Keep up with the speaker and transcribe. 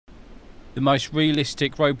The most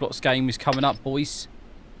realistic Roblox game is coming up, boys.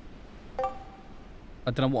 I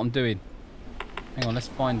don't know what I'm doing. Hang on, let's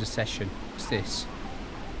find a session. What's this?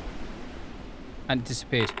 And it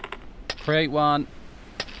disappeared. Create one.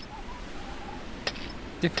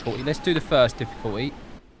 Difficulty. Let's do the first difficulty.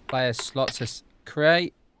 Player slot says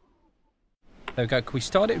create. There we go. Can we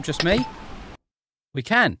start it with just me? We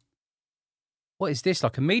can. What is this?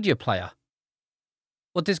 Like a media player?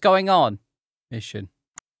 What is going on? Mission.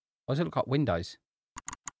 Why does it look like Windows?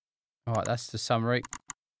 Alright, that's the summary.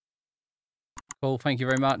 Cool, thank you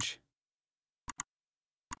very much.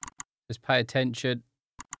 Just pay attention.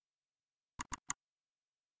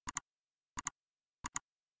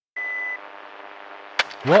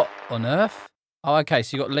 What on earth? Oh, okay,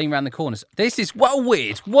 so you got to lean around the corners. This is well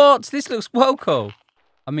weird. What? This looks well cool.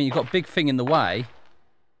 I mean, you've got a big thing in the way.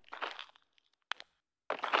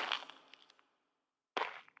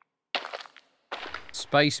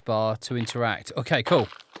 Spacebar to interact. Okay, cool.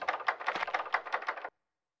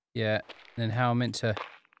 Yeah, and then how I'm meant to...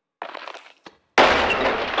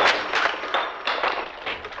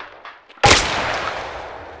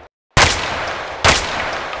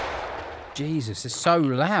 Jesus, it's so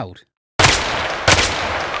loud.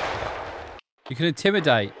 You can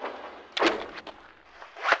intimidate.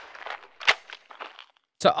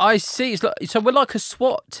 So I see. It's like, so we're like a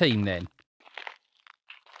SWAT team then. Is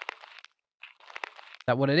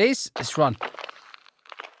that what it is? Let's run.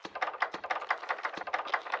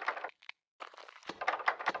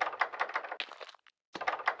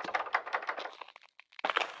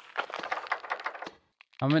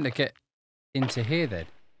 I'm meant to get into here then.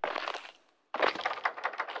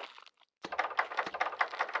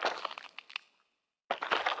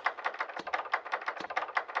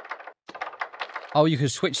 Oh, you can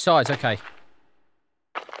switch sides. Okay.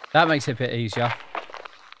 That makes it a bit easier.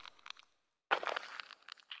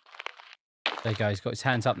 There you go. He's got his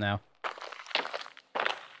hands up now.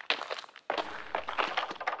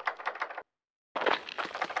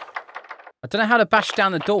 I don't know how to bash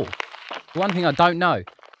down the door. One thing I don't know.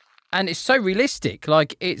 And it's so realistic.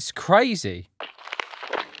 Like, it's crazy.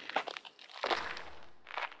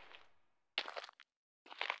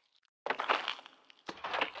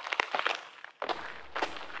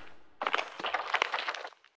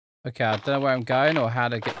 Okay, I don't know where I'm going or how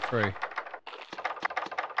to get through.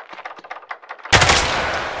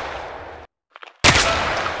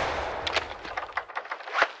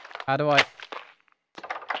 How do I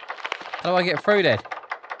get through then?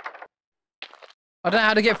 I don't know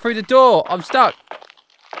how to get through the door. I'm stuck.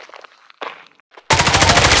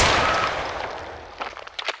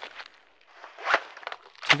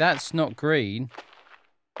 See, that's not green.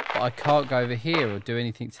 But I can't go over here or do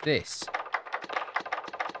anything to this.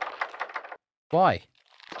 Why?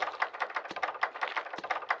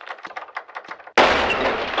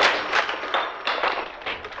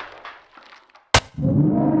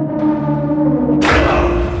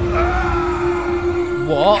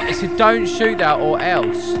 What? It said don't shoot that or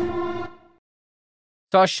else.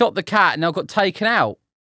 So I shot the cat and I got taken out.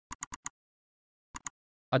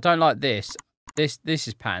 I don't like this. This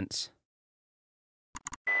is pants.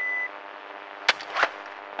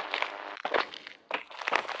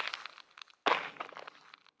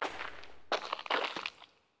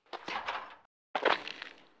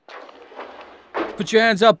 Put your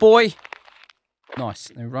hands up, boy.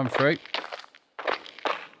 Nice. Then run through.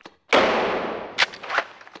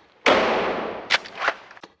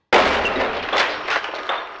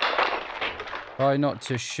 Try not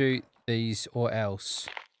to shoot these or else.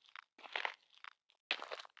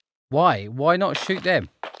 Why? Why not shoot them?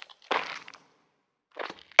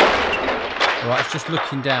 Alright, it's just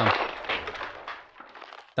looking down.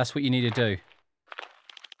 That's what you need to do.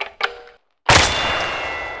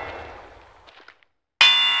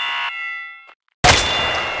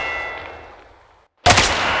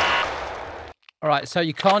 Alright, so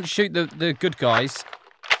you can't shoot the good guys.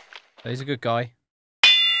 He's a good guy.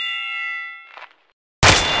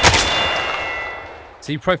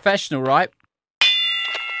 See, professional, right?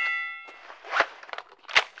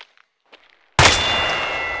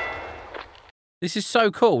 This is so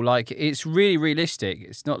cool. Like, it's really realistic.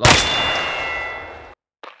 It's not like...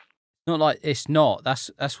 it's not. That's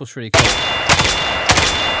what's really cool.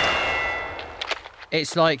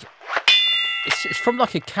 It's like... It's from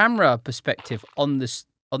like a camera perspective on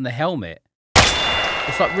the helmet.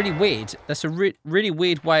 It's like really weird. That's a really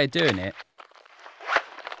weird way of doing it.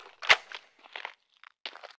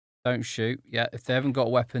 Don't shoot. Yeah, if they haven't got a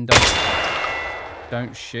weapon,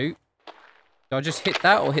 don't shoot. Do I just hit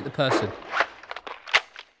that or hit the person?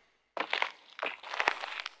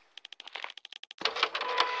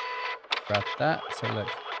 Grab that. Let's have a look.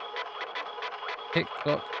 Pick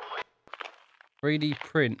lock. 3D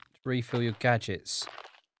print. Refill your gadgets.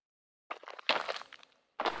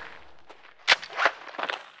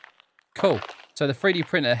 Cool. So the 3D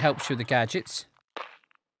printer helps you with the gadgets.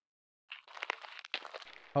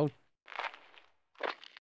 Hold.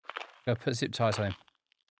 Go put zip ties on him.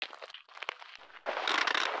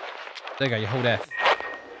 There you go. You hold F.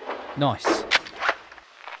 Nice.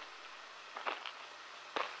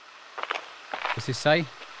 What's this say?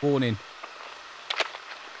 Warning.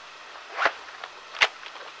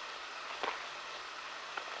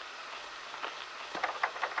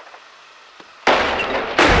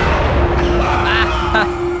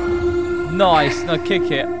 Nice. Now kick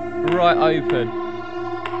it right open.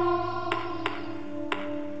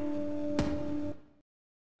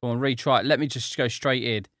 Come on, retry it. Let me just go straight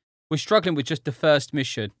in. We're struggling with just the first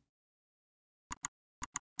mission.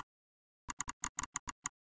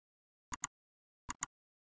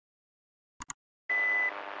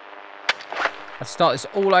 Let's start this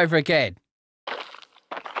all over again.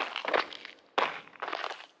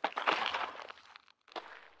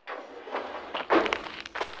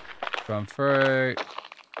 Run through.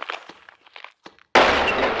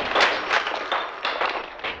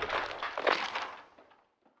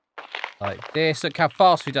 Like this. Look how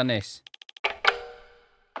fast we've done this.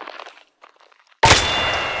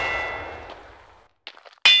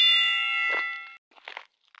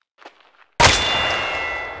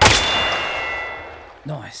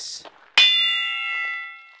 Nice.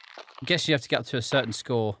 I guess you have to get up to a certain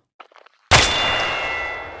score.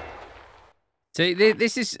 See,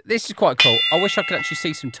 this is quite cool. I wish I could actually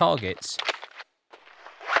see some targets.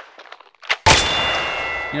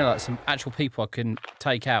 You know, like some actual people I can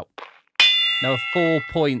take out. No, 4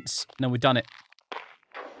 points. No, we've done it.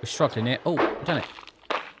 We're struggling here. Oh, we've done it.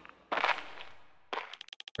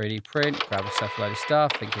 3D print. Grab yourself a load of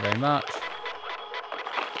stuff. Thank you very much.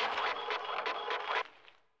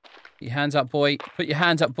 Put your hands up, boy. Put your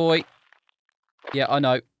hands up, boy. Yeah, I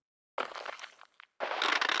know.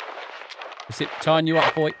 Is it tying you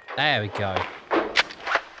up, boy? There we go.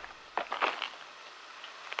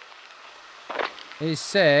 It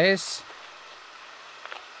says,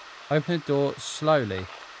 open the door slowly.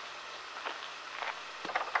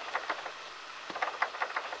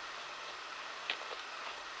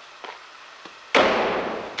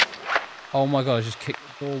 Oh my god, I just kicked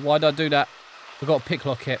the door. Why did I do that? We've got to pick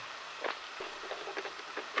lock it.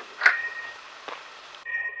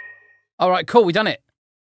 Alright, cool, we done it.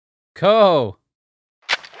 Cool.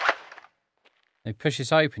 Now push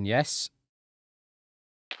this open, yes.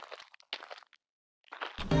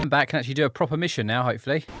 I'm back, can actually do a proper mission now,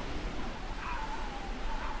 hopefully.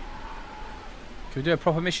 Can we do a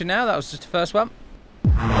proper mission now? That was just the first one.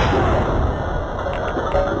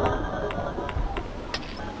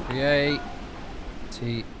 Create.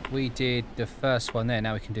 See, we did the first one there,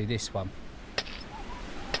 now we can do this one.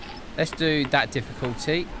 Let's do that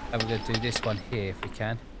difficulty, and we're going to do this one here if we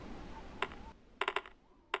can.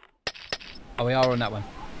 Oh, we are on that one.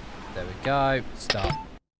 There we go. Start. I'm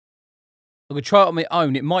going to try it on my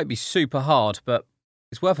own. It might be super hard, but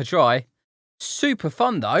it's worth a try. Super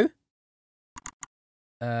fun, though.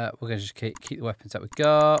 We're going to just keep the weapons that we've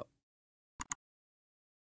got.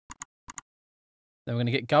 Then we're going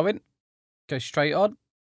to get going. Go straight on.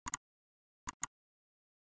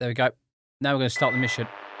 There we go. Now we're going to start the mission.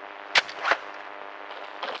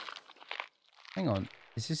 Hang on.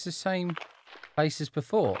 Is this the same place as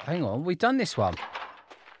before? Hang on. We've done this one.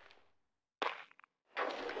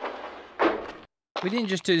 We didn't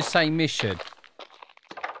just do the same mission.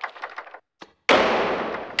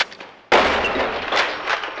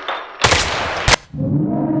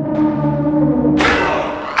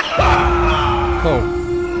 Cool.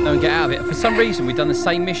 Now we get out of it. For some reason, we've done the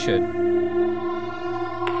same mission.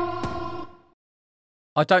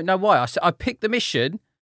 I don't know why. I picked the mission,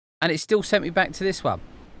 and it still sent me back to this one.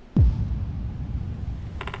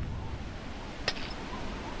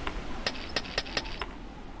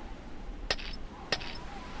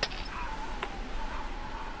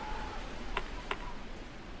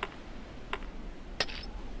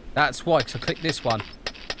 That's why, because I clicked this one.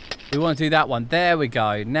 We want to do that one. There we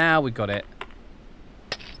go. Now we got it.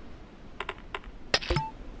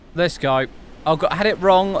 Let's go. I had it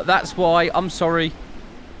wrong. That's why. I'm sorry.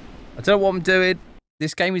 I don't know what I'm doing.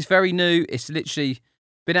 This game is very new. It's literally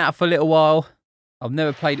been out for a little while. I've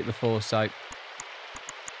never played it before, so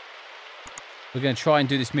we're going to try and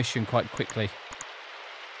do this mission quite quickly.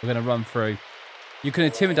 We're going to run through. You can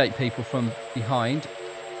intimidate people from behind.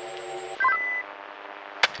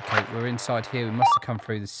 Okay, we're inside here. We must have come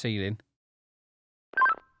through the ceiling.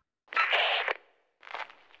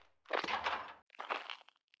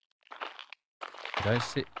 Don't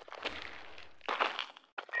sit.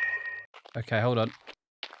 Okay, hold on.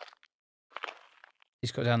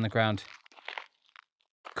 He's got down on the ground.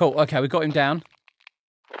 Cool. Okay, we got him down.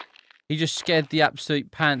 He just scared the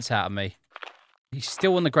absolute pants out of me. He's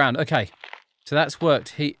still on the ground. Okay, so that's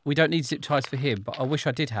worked. We don't need zip ties for him, but I wish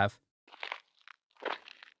I did have.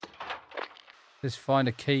 Let's find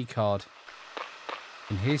a key card.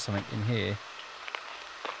 And here's something in here.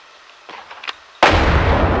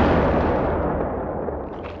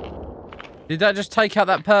 Did that just take out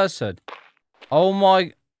that person? Oh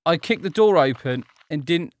my... I kicked the door open and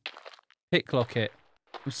didn't picklock it.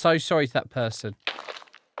 I'm so sorry to that person.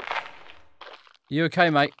 You okay,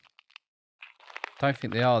 mate? Don't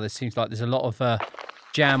think they are. There seems like there's a lot of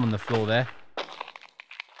jam on the floor there.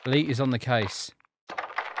 Elite is on the case.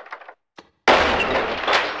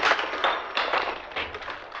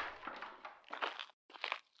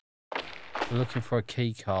 We're looking for a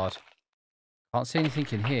key card. Can't see anything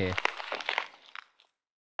in here.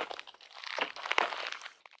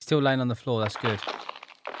 Still laying on the floor, that's good.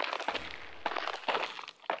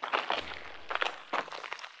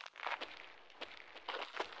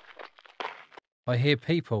 I hear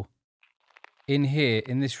people. In here,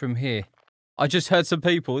 in this room here. I just heard some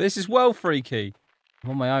people. This is well freaky. I'm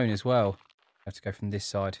on my own as well. I have to go from this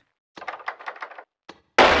side.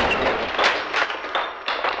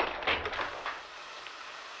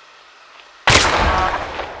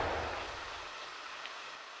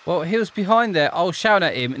 Well, he was behind there. I was shouting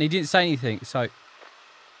at him and he didn't say anything, so...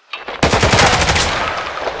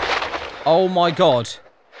 Oh my god.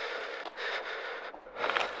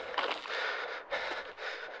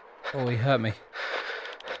 Oh, he hurt me.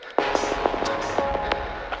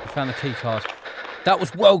 I found the key card. That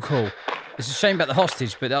was well cool. It's a shame about the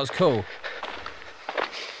hostage, but that was cool.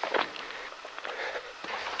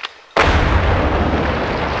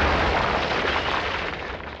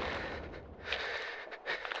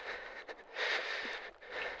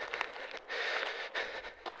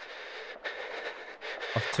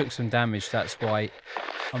 I've took some damage, that's why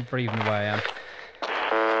I'm breathing the way I am.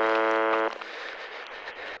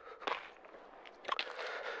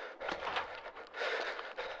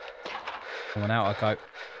 Come on, out I go.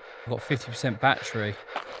 I've got 50% battery.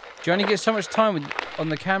 Do you only get so much time on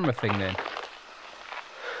the camera thing then?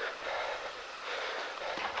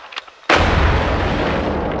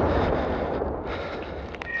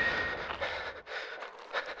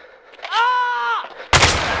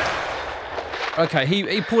 Okay,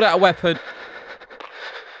 he pulled out a weapon.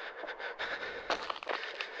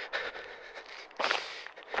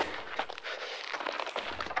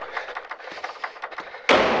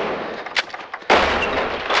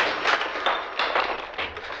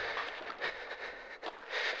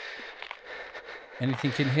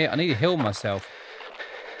 Anything in here? I need to heal myself.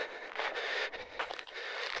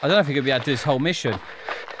 I don't know if we're going to be able to do this whole mission.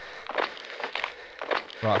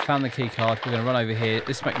 Right, I found the key card. We're going to run over here.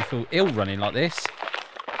 This makes me feel ill running like this.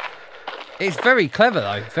 It's very clever,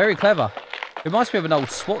 though. Very clever. It reminds me of an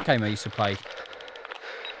old SWAT game I used to play.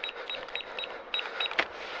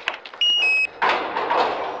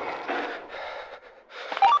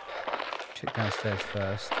 Check downstairs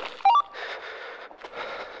first.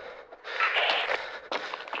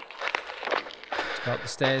 Let's go up the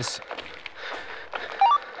stairs.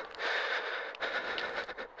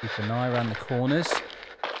 Keep an eye around the corners.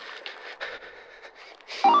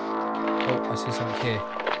 I see something here.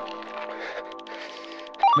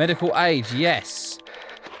 Medical aid, yes.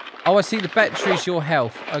 Oh, I see the battery's your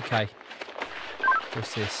health. Okay.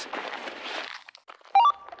 What's this?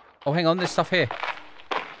 Oh, hang on, there's stuff here.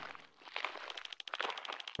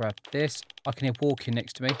 Grab this. I can hear walking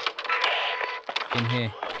next to me. In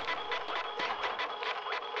here.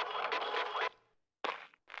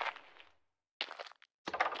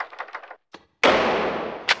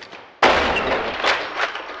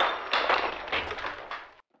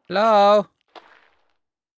 Hello?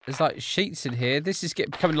 There's like sheets in here. This is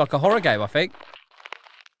becoming like a horror game, I think.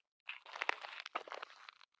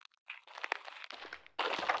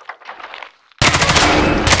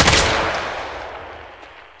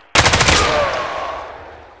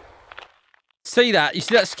 See that? You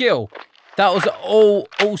see that skill? That was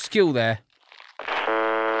all skill there.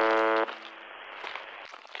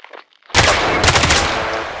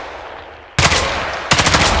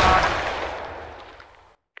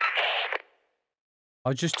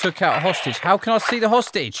 I just took out a hostage. How can I see the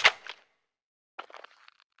hostage?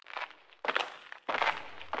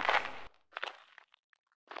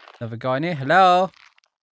 Another guy in here. Hello?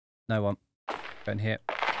 No one. Go in here.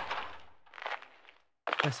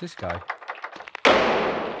 Where's this guy?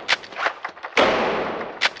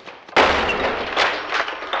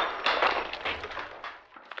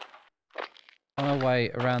 way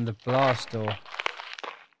around the blast door.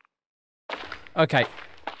 Okay.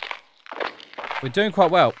 We're doing quite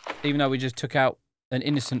well, even though we just took out an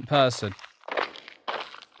innocent person.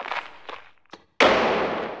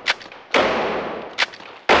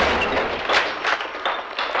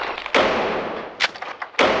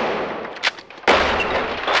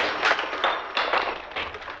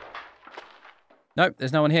 Nope,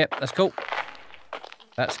 there's no one here. That's cool.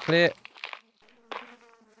 That's clear.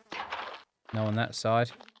 No on that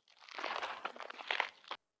side.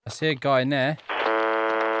 I see a guy in there.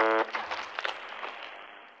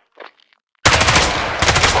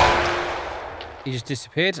 He just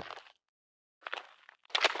disappeared.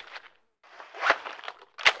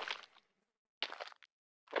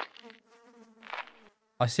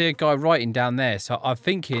 I see a guy writing down there, so I'm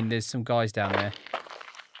thinking there's some guys down there.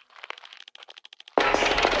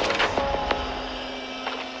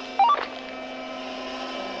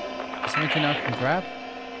 Is there anything I can grab?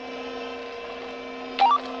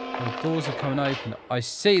 The doors are coming open. I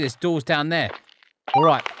see there's doors down there. All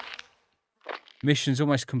right. Mission's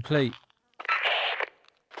almost complete.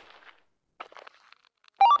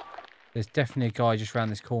 There's definitely a guy just around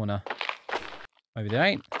this corner. Maybe there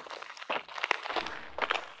ain't.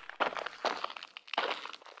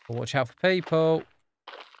 But watch out for people.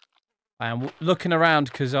 I am looking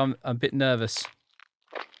around because I'm a bit nervous.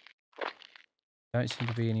 Don't seem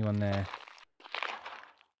to be anyone there.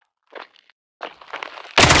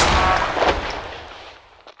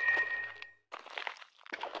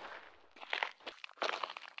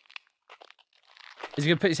 Is he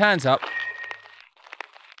going to put his hands up?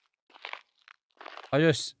 I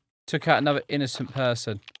just took out another innocent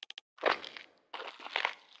person.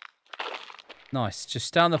 Nice. Just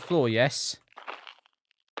stay on the floor, yes?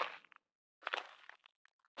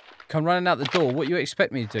 Come running out the door. What do you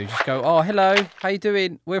expect me to do? Just go, oh, hello. How you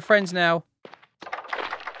doing? We're friends now.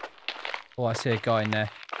 Oh, I see a guy in there.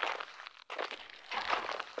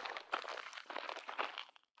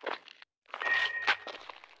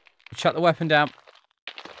 Shut the weapon down.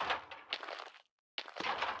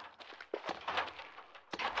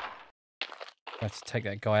 I have to take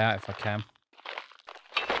that guy out if I can.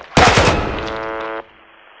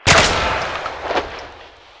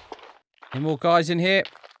 Any more guys in here?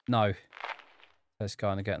 No. Let's go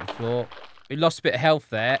and get on the floor. We lost a bit of health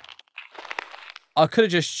there. I could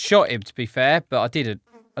have just shot him, to be fair, but I didn't.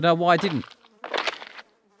 I don't know why I didn't.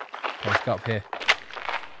 Let's go up here.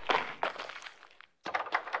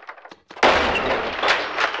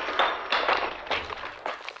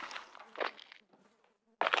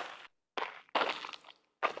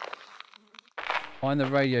 Find the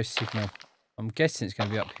radio signal. I'm guessing it's going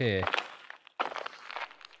to be up here.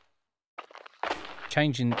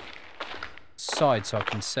 Changing side so I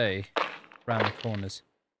can see around the corners.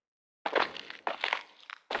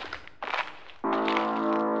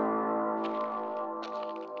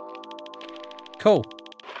 Cool.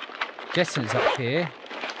 Guessing it's up here.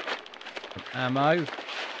 Some ammo.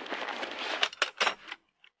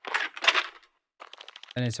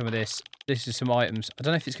 And then some of this. This is some items. I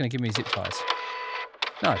don't know if it's going to give me zip ties.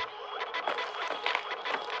 No.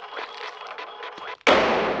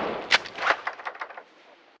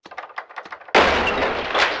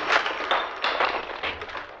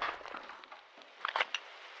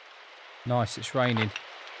 Nice, it's raining.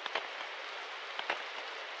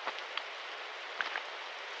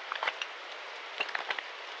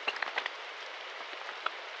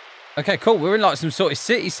 Okay, cool. We're in like some sort of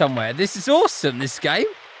city somewhere. This is awesome, this game.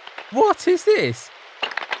 What is this?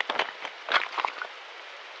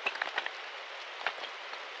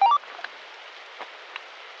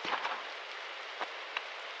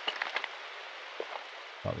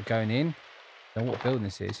 Right, we're going in. I don't know what building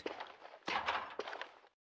this is.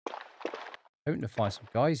 Hoping to find some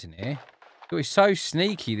guys in here. It's so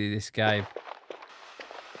sneaky, this game.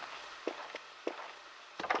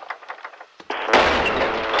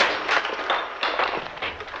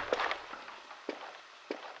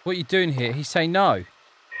 What are you doing here? He's saying no.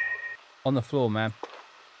 On the floor, man.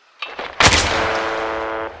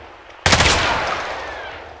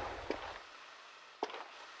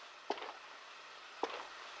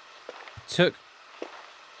 Took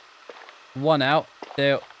one out.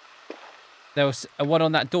 There was a one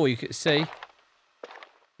on that door. You could see.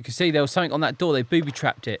 You can see there was something on that door. They booby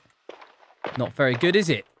trapped it. Not very good, is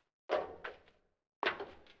it?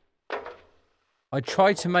 I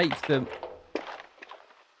tried to make them.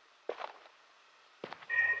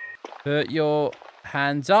 Put your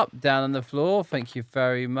hands up, down on the floor. Thank you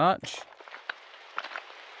very much.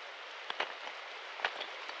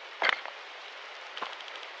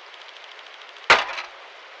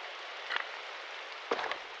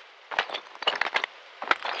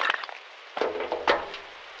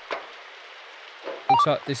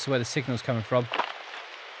 Looks like this is where the signal's coming from.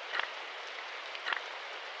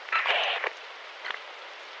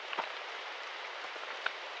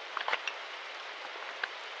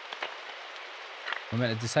 We're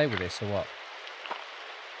meant to disable this or what?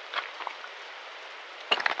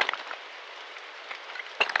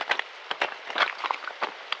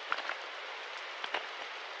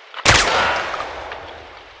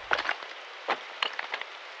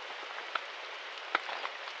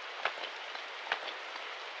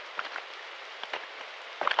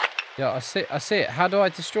 Yeah, I see it. How do I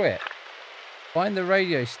destroy it? Find the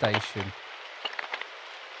radio station.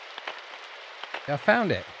 Yeah, I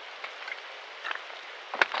found it.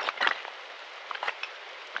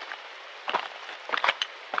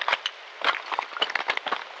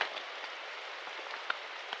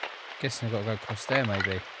 Guessing I've got to go across there,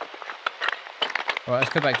 maybe. Alright, let's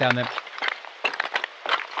go back down then.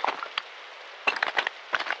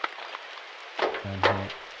 Down here.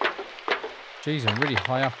 Jeez, I'm really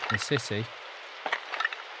high up in the city.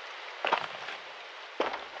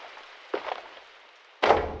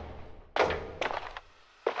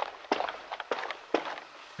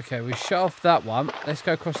 Okay, we shut off that one. Let's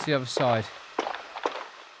go across the other side.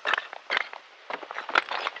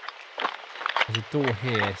 There's a door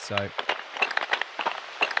here, so...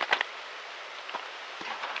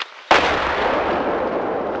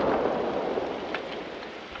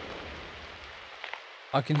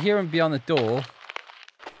 I can hear them beyond the door.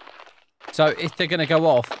 So if they're going to go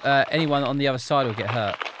off, anyone on the other side will get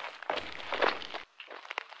hurt.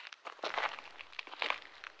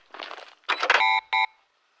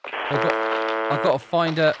 I've got to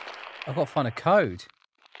find a code.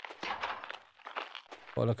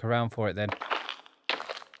 Got to look around for it then.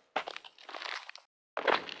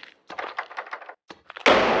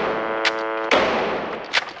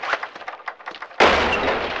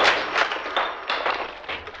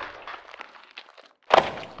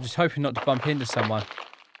 I'm just hoping not to bump into someone.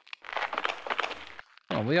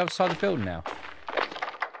 Oh, we're the other side of the building now.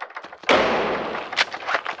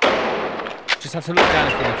 Just have to look down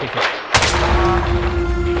if you want to kick it.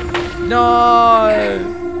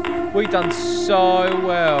 No! We done so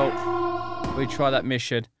well. We try that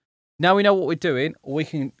mission. Now we know what we're doing, we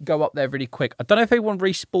can go up there really quick. I don't know if everyone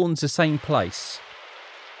respawns the same place.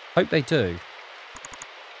 Hope they do.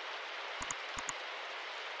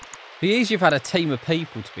 Be easier if I had a team of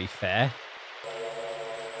people, to be fair.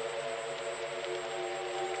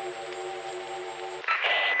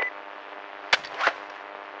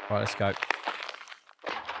 Right, let's go.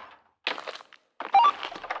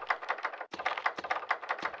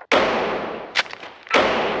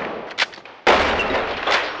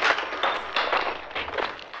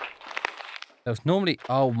 There was normally...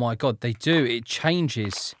 Oh my god, they do. It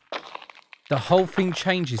changes. The whole thing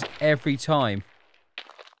changes every time.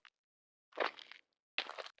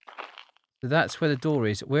 So that's where the door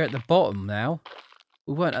is. We're at the bottom now.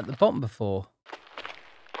 We weren't at the bottom before.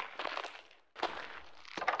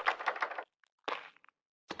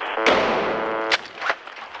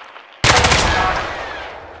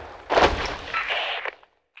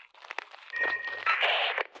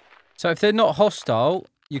 So if they're not hostile,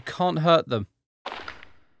 you can't hurt them.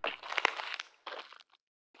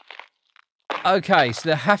 Okay, so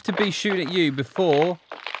they have to be shooting at you before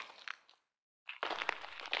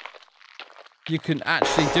you can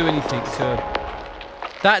actually do anything to them.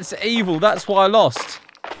 That's evil. That's why I lost.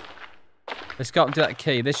 Let's go up and do that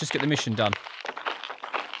key. Let's just get the mission done.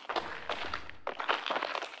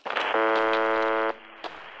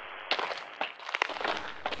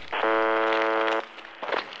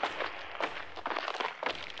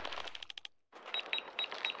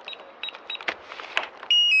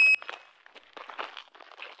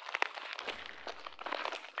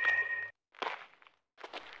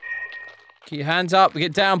 Keep your hands up.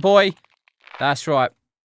 Get down, boy. That's right.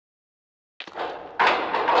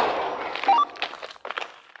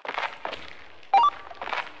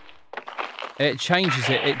 It changes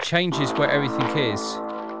it. It changes where everything is.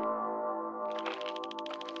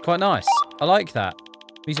 Quite nice. I like that.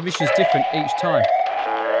 These missions different each time.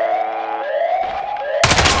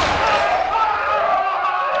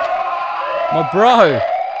 My bro.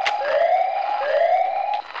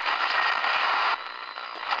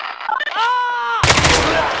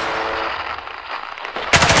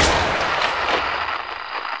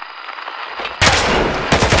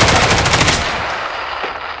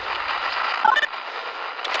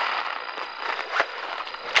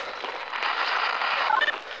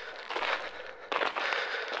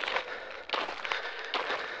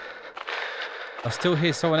 I still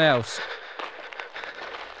hear someone else.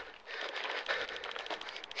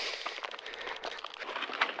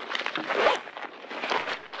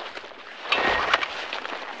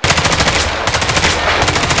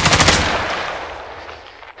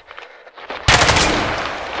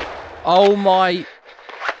 Oh my.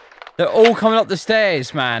 They're all coming up the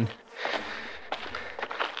stairs, man.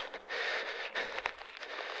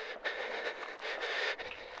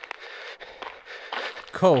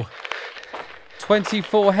 Cool.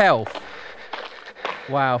 24 health.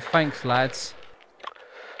 Wow, thanks, lads.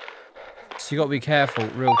 So you got to be careful,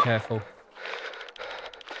 real careful.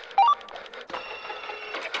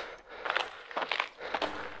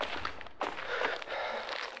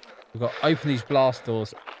 We've got to open these blast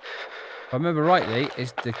doors. If I remember rightly,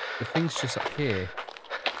 is the thing's just up here.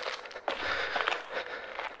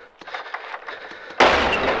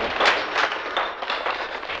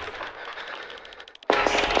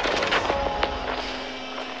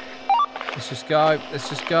 Let's just go. Let's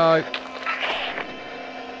just go.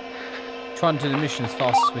 Try and do the mission as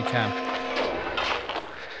fast as we can.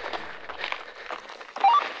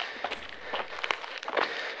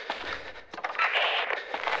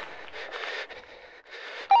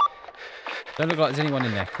 Don't look like there's anyone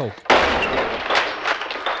in there. Cool.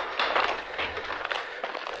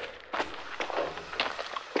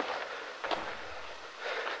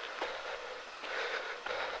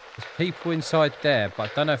 There's people inside there,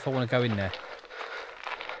 but I don't know if I want to go in there.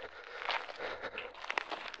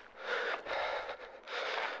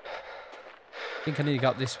 I think I need to go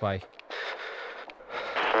up this way.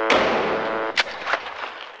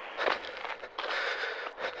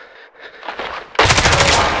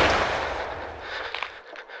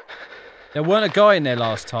 There weren't a guy in there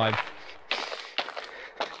last time.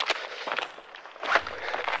 I'm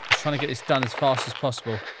trying to get this done as fast as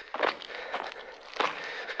possible.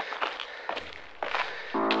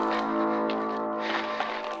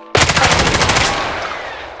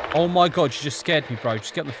 Oh my god, you just scared me, bro.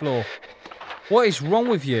 Just get on the floor. What is wrong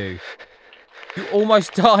with you? You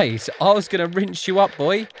almost died. I was going to rinse you up,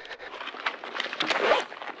 boy.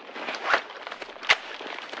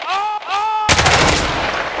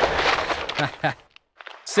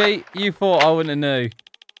 See, you thought I wouldn't have knew.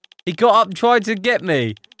 He got up and tried to get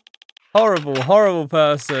me. Horrible, horrible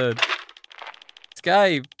person.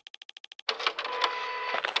 Escape.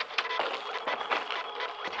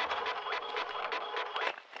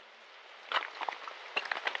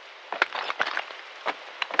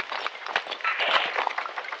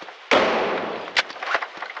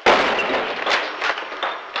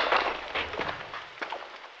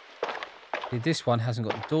 See, this one hasn't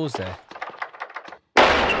got the doors there.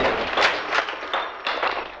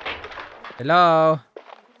 Hello?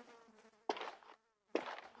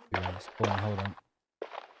 Hold on.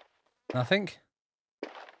 Nothing?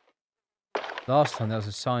 Last time there was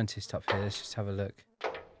a scientist up here. Let's just have a look.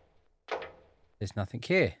 There's nothing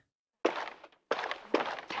here.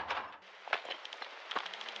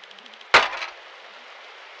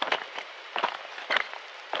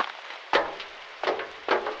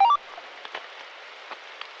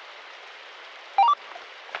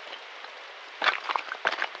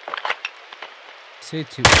 See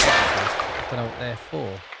 2 X's. I don't know what they're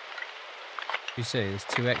for. You see, there's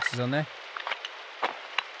 2 X's on there.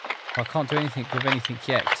 I can't do anything with anything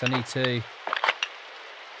yet because I need to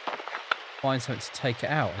find something to take it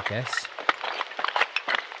out, I guess.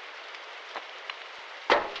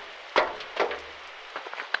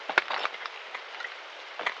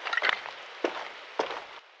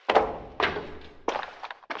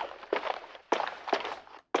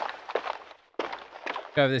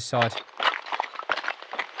 Go over this side.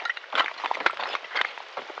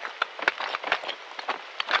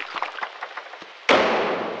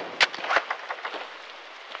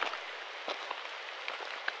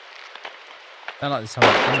 I don't like this whole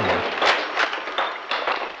thing there.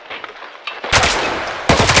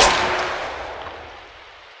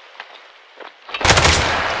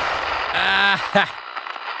 Ah!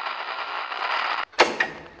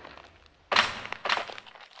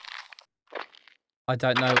 I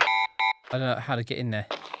don't know how to get in there.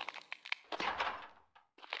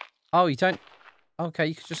 Oh, you don't? Okay,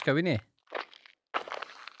 you could just go in here.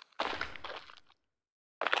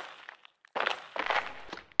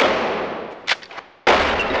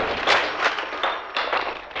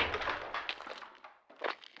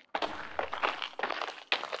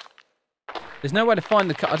 There's no way to find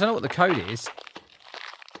the code. I don't know what the code is.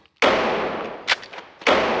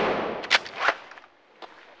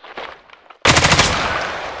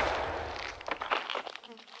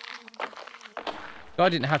 I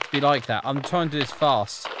didn't have to be like that. I'm trying to do this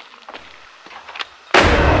fast.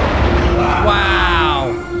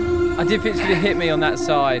 Wow! I did think it's going to hit me on that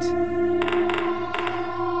side.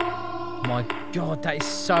 My God, that is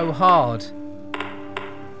so hard.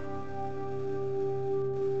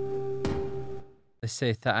 Let's see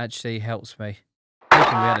if that actually helps me.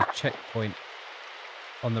 hoping we had a checkpoint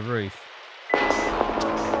on the roof.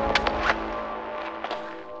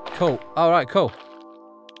 Cool. All right, cool.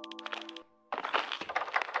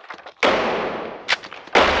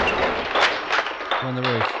 We're on the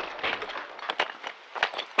roof.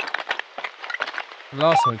 The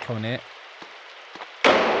last time we come in here.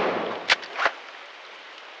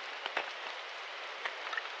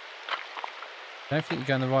 I don't think you're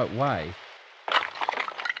going the right way.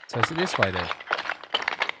 So is it this way then?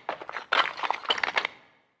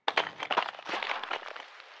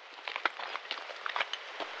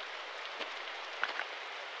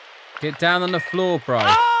 Get down on the floor, bro.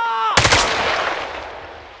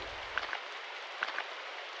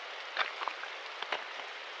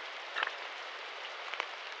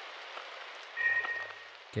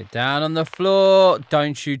 Get down on the floor.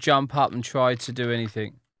 Don't you jump up and try to do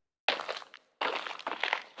anything.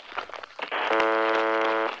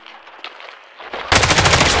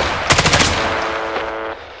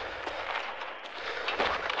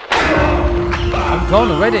 I'm gone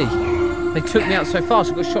already. They took me out so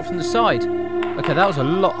fast, I got shot from the side. Okay, that was a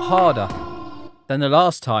lot harder than the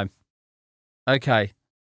last time. Okay.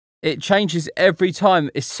 It changes every time.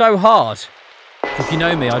 It's so hard. If you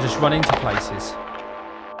know me, I just run into places.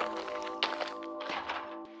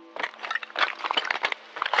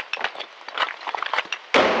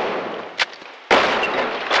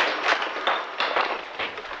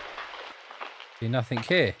 See, nothing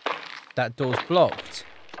here. That door's blocked.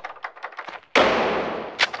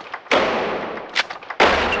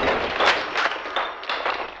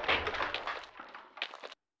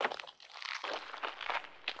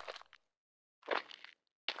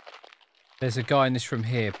 There's a guy in this room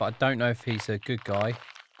here, but I don't know if he's a good guy.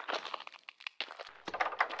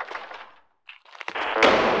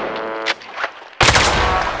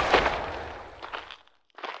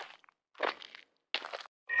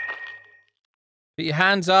 Put your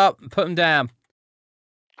hands up and put them down.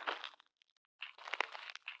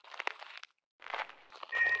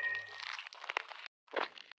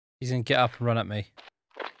 He's going to get up and run at me.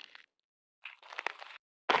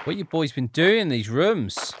 What you boys been doing in these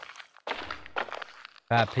rooms?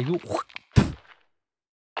 Bad people.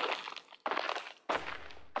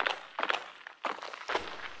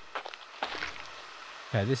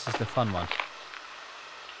 Okay, this is the fun one.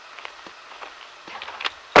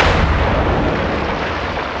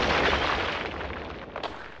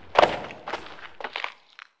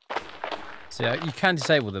 So you can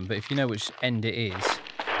disable them, but if you know which end it is.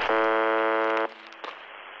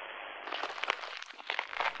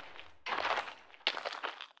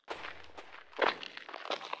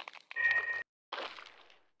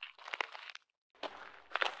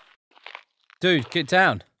 Dude, get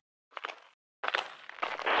down.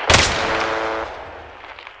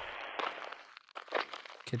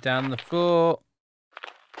 Get down on the floor.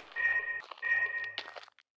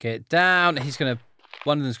 Get down. He's going to...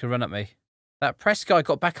 One of them's going to run at me. That press guy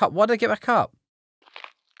got back up. Why did I get back up?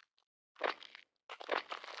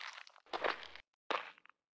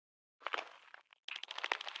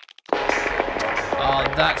 Oh,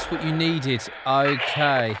 that's what you needed.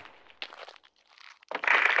 Okay.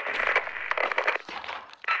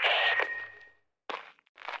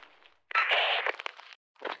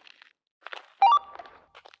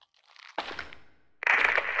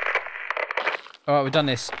 Alright, we've done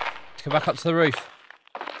this. Let's go back up to the roof.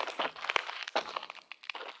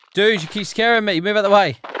 Dude, you keep scaring me. Move out of the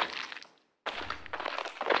way.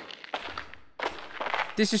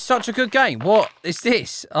 This is such a good game. What is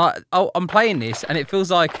this? I'm playing this and it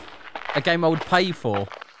feels like a game I would pay for.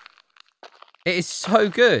 It is so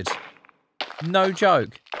good. No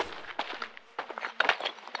joke.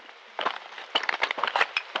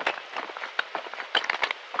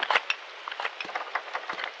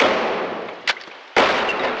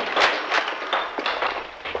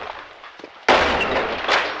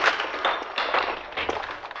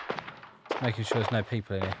 Making sure there's no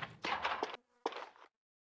people in here.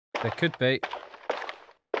 There could be.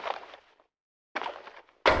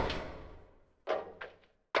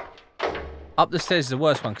 Up the stairs is the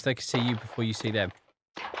worst one because they can see you before you see them.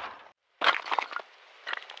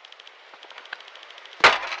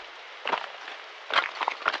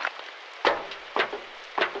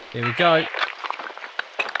 Here we go.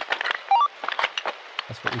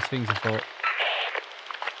 That's what these things are for.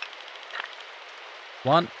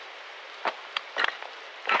 One.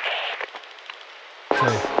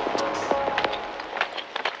 Two.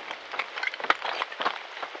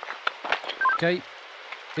 Okay.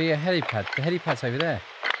 Be a helipad. The helipad's over there.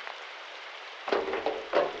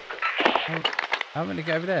 How am I going to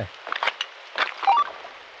get over there?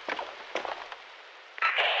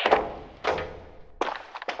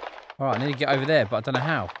 All right, I need to get over there, but I don't know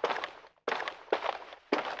how.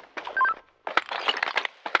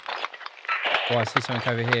 Oh, I see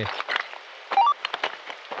something over here.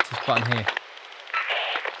 What's this button here?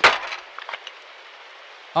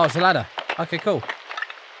 Oh, it's a ladder. Okay, cool.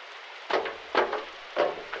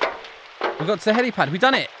 We got to the helipad. We've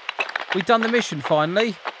done it. We've done the mission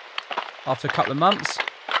finally. After a couple of months.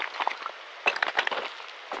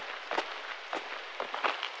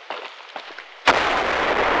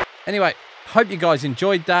 Anyway, hope you guys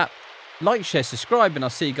enjoyed that. Like, share, subscribe, and I'll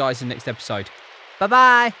see you guys in the next episode.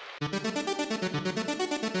 Bye-bye.